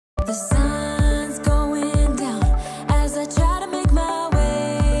The sun's going down as I try to make my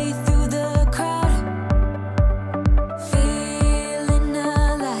way through the crowd. Feeling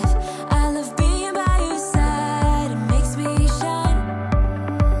alive, I love being by your side, it makes me shine.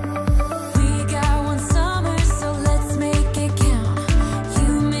 We got one summer, so let's make it count.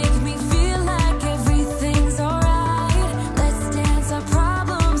 You make me feel like everything's alright. Let's dance our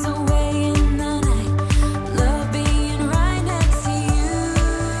problems away in the night. Love being right next to you.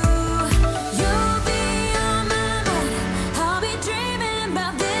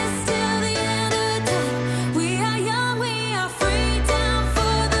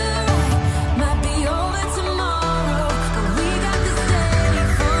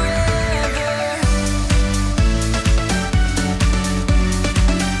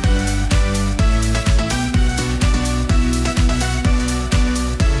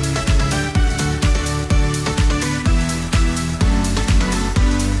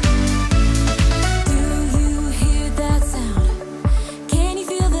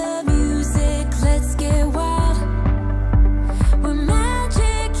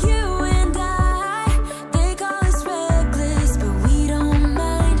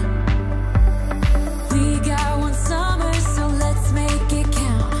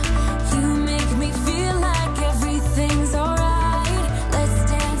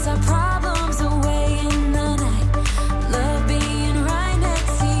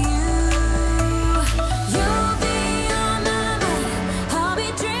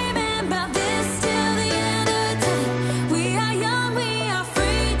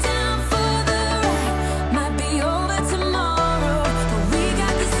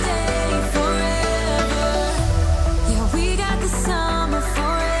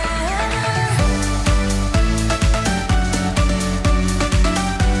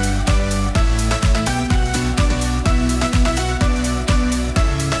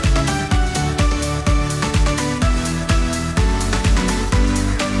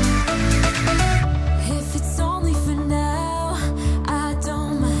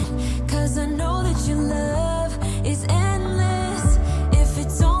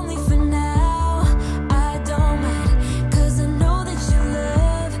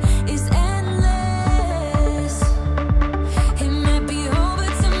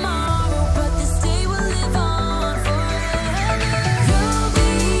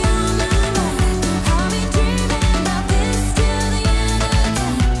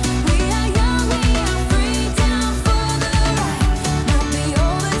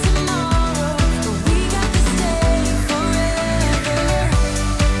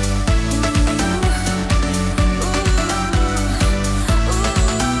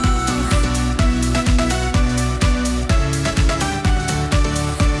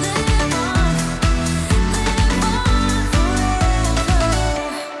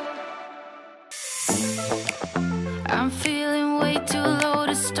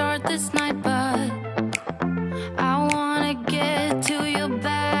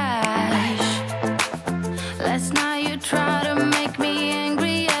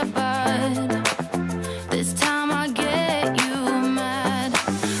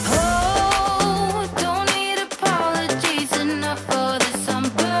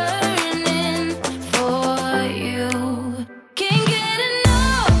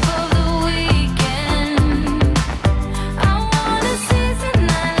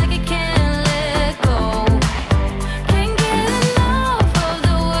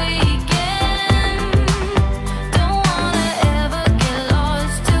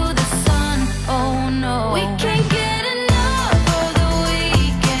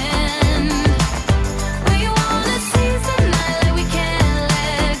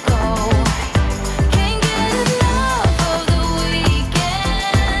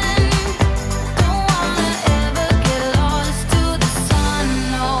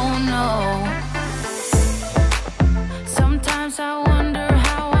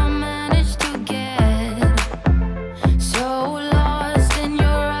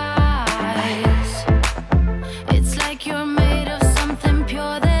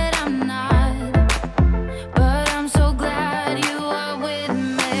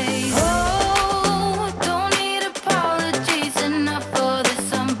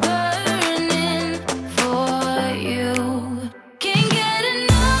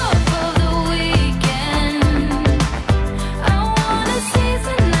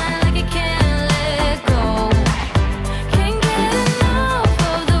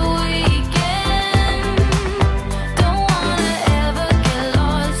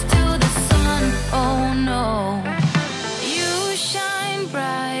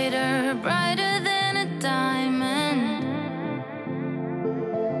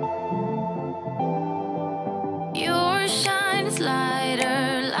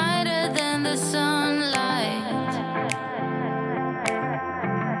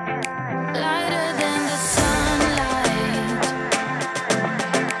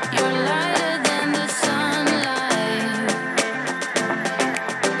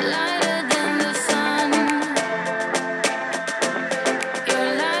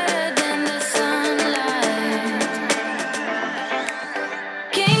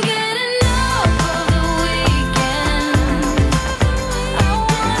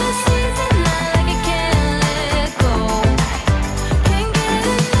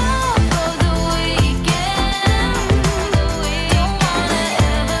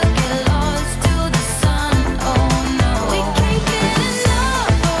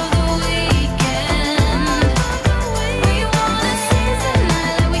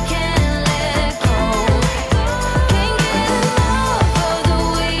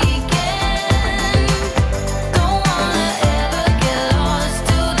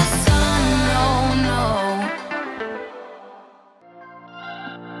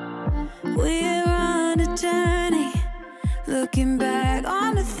 back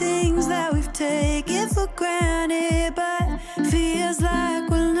on the things that we've taken for granted, but feels like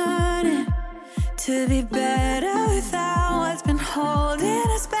we're learning to be better without what's been holding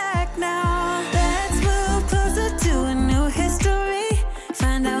us back now. Let's move closer to a new history,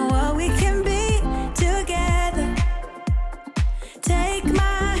 find out what we can be together. Take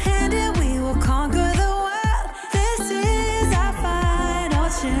my hand and we will conquer the world. This is our final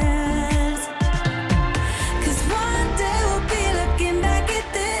chance. 'Cause one day we'll be looking back at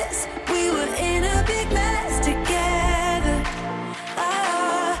this. We were in a big mess together,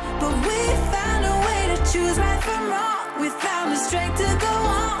 but we found a way to choose right from wrong. We found the strength to go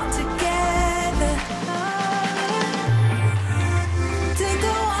on together, to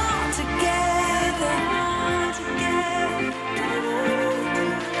go on together, yeah, to go on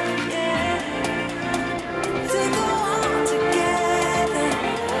together. To go on together,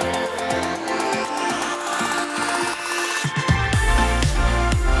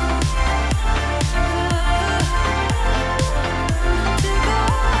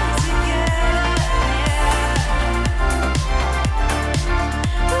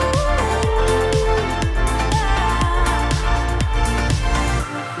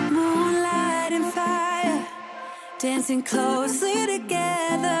 moonlight and fire, dancing closely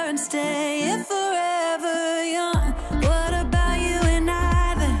together and staying forever young. What about you and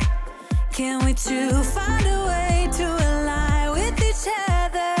I then? Can we two find a way